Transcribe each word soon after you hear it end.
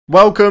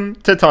Welcome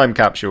to Time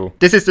Capsule.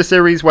 This is the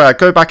series where I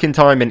go back in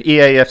time in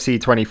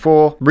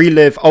EAFC24,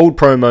 relive old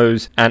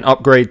promos, and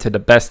upgrade to the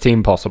best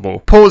team possible.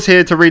 Pause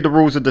here to read the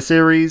rules of the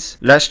series.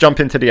 Let's jump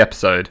into the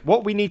episode.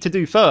 What we need to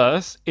do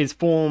first is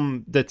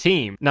form the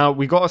team. Now,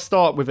 we got to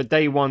start with a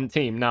day one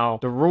team. Now,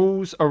 the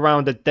rules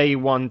around a day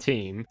one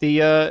team.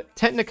 The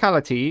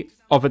technicality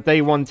of a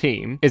day one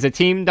team is a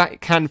team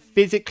that can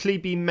physically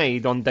be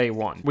made on day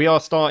one. We are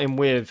starting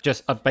with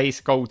just a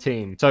base goal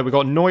team. So we've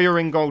got Neuer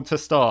in goal to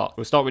start.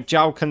 We'll start with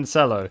Jals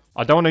Cancelo.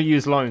 I don't want to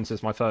use loans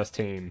as my first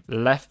team.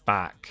 Left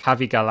back,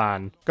 Javi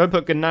Galan. Go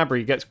put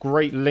Gnabry, gets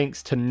great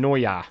links to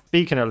Neuer.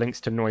 Speaking of links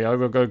to Neuer,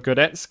 we'll go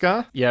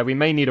Goretzka. Yeah, we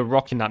may need a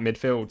rock in that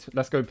midfield.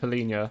 Let's go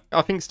Polina.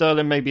 I think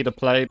Sterling may be the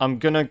play. I'm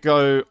gonna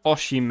go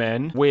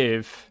Osimhen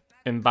with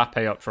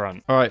Mbappe up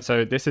front. All right,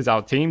 so this is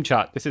our team,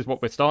 chat. This is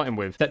what we're starting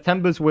with.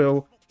 September's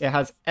Will. It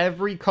has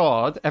every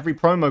card, every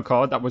promo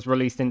card that was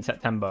released in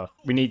September.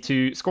 We need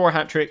to score a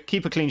hat-trick,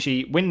 keep a clean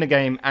sheet, win the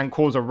game, and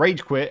cause a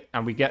rage quit,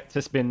 and we get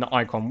to spin the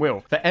icon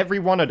wheel. For every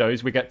one of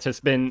those, we get to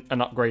spin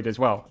an upgrade as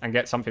well, and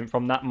get something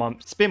from that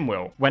month's spin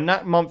wheel. When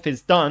that month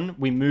is done,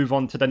 we move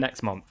on to the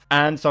next month,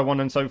 and so on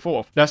and so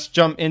forth. Let's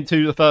jump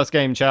into the first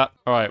game, chat.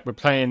 All right, we're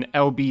playing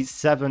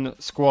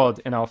LB7 squad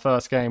in our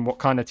first game. What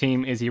kind of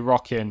team is he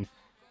rocking?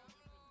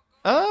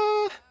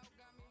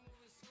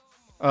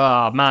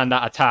 Oh, man,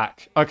 that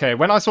attack. Okay,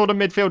 when I saw the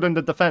midfield and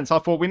the defense, I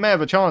thought we may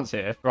have a chance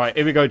here. Right,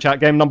 here we go,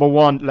 chat. Game number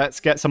one. Let's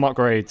get some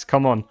upgrades.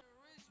 Come on.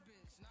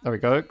 There we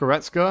go.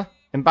 Goretzka.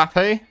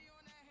 Mbappe.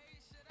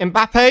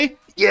 Mbappe.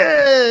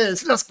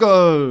 Yes! Let's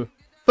go.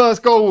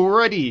 First goal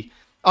already.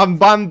 I'm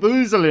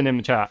bamboozling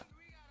him, chat.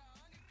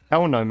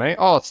 Hell no, mate.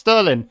 Oh,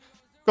 Sterling.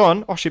 Go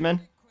on,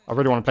 Osimhen. I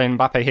really want to play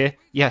Mbappe here.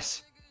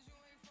 Yes.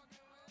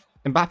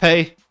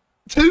 Mbappe.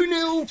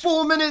 2-0,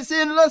 4 minutes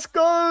in, let's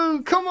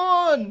go! Come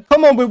on!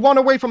 Come on, we're one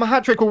away from a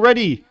hat-trick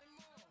already!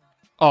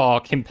 Oh,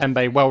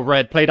 Kimpembe, well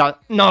read, played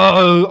out.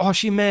 No!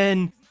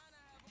 Osimhen!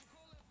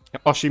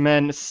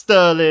 Osimhen,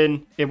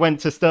 Sterling. It went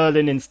to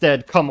Sterling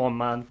instead. Come on,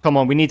 man. Come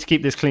on, we need to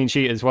keep this clean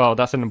sheet as well.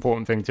 That's an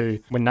important thing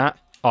too. Win that.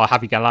 Oh,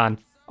 Javi Galan.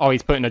 Oh,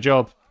 he's putting a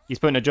job. He's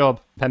putting a job.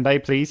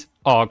 Pembe, please.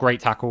 Oh, great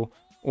tackle.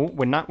 Oh,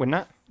 win that, win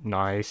that.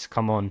 Nice,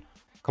 come on.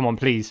 Come on,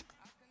 please.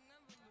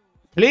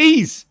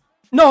 Please!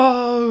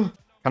 No!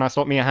 Can I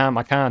stop Mia Hamm?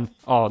 I can.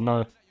 Oh,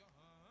 no.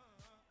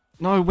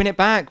 No, win it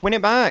back. Win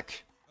it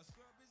back.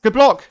 Good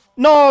block.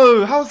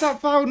 No! How's that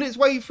found its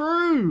way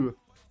through?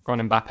 Go on,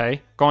 Mbappe.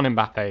 Go on,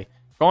 Mbappe.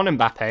 Go on,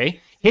 Mbappe.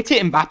 Hit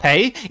it,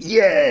 Mbappe.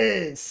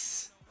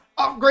 Yes!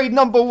 Upgrade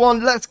number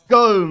one. Let's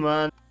go,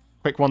 man.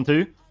 Quick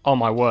 1-2. Oh,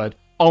 my word.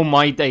 Oh,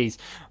 my days.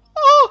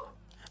 Oh!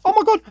 Oh,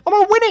 my God. I'm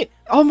going to win it.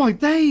 Oh, my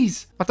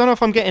days. I don't know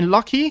if I'm getting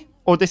lucky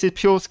or this is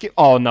pure skill.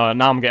 Oh, no.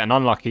 Now I'm getting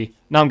unlucky.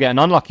 Now I'm getting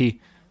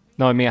unlucky.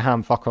 No, Mia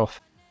Hamm, fuck off.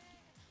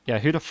 Yeah,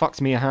 who the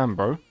fuck's Mia Hamm,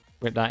 bro?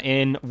 Whip that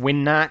in.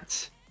 Win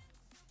that.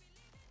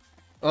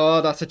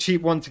 Oh, that's a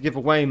cheap one to give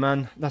away,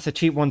 man. That's a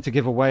cheap one to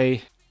give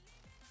away.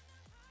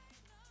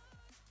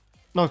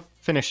 No,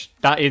 finish.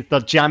 That is the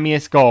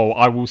jammiest goal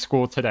I will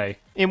score today.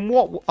 In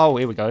what? Oh,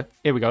 here we go.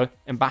 Here we go.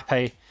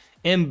 Mbappe.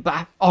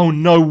 Mbappe. Oh,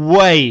 no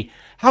way.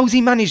 How's he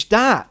managed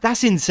that?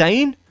 That's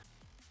insane.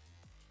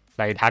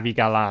 Played Javi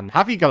Galan.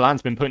 Javi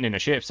Galan's been putting in a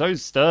shift.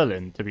 So's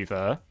Sterling, to be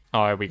fair.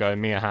 Oh, here we go.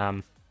 Mia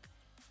Hamm.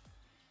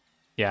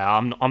 Yeah,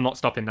 I'm not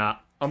stopping that.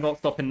 I'm not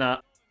stopping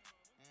that.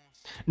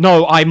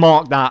 No, I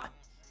marked that.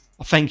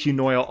 Oh, thank you,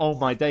 Neuer. Oh,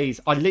 my days.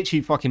 I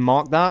literally fucking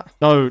marked that.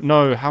 No,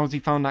 no. How's he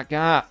found that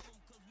gap?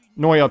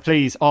 Neuer,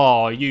 please.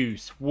 Oh, you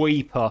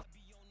sweeper.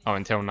 Oh,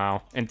 until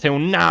now. Until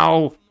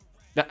now.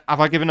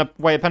 Have I given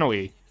away a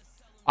penalty?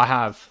 I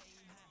have.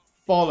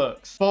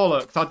 Bollocks.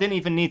 Bollocks. I didn't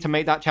even need to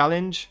make that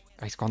challenge.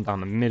 Oh, he's gone down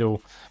the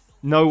middle.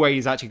 No way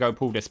he's actually going to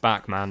pull this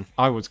back, man.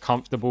 I was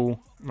comfortable.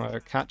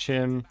 Catch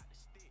him.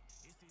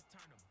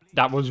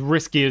 That was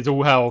risky as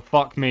all hell.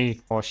 Fuck me.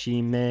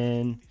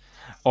 Osimhen.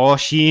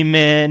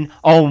 Osimhen.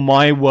 Oh,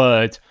 my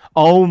word.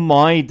 Oh,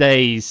 my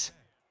days.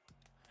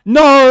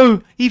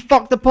 No! He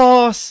fucked the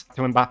pass.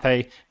 To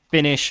Mbappe.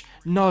 Finish.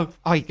 No.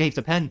 Oh, he gave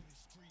the pen.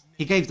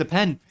 He gave the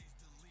pen.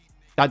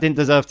 That didn't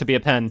deserve to be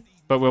a pen,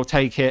 but we'll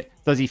take it.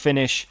 Does he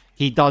finish?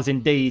 He does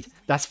indeed.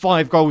 That's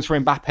 5 goals for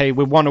Mbappe.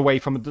 We're one away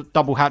from a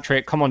double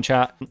hat-trick. Come on,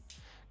 chat.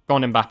 Go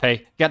on,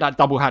 Mbappe. Get that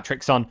double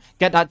hat-trick, son.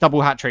 Get that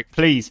double hat-trick,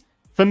 please.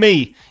 For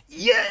me.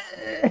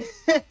 Yes!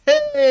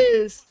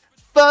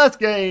 First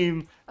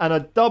game and a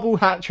double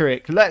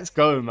hat-trick. Let's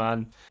go,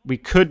 man. We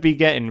could be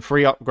getting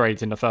 3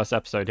 upgrades in the first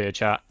episode here,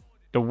 chat.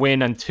 The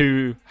win and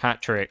 2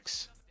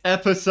 hat-tricks.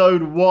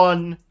 Episode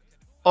 1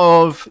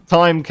 of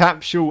Time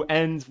Capsule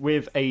ends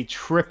with a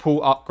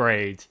triple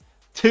upgrade.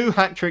 2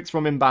 hat-tricks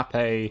from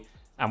Mbappe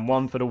and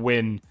 1 for the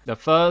win. The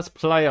first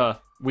player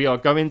we are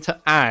going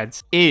to add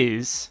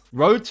is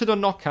Road to the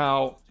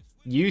Knockout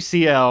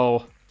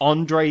UCL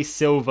Andre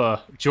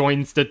Silva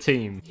joins the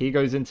team. He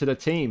goes into the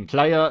team.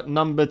 Player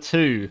number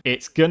 2.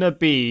 It's gonna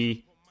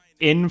be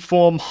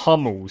Inform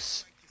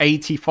Hummels.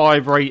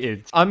 85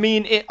 rated. I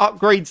mean, it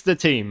upgrades the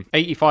team.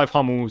 85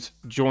 Hummels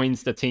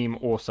joins the team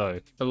also.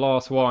 The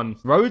last one.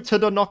 Road to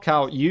the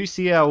Knockout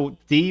UCL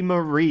Di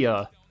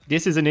Maria.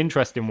 This is an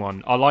interesting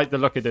one. I like the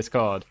look of this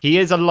card. He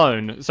is a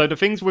loan. So the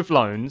things with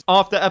loans,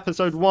 after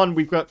episode 1,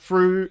 we've got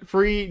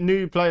three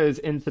new players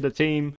into the team.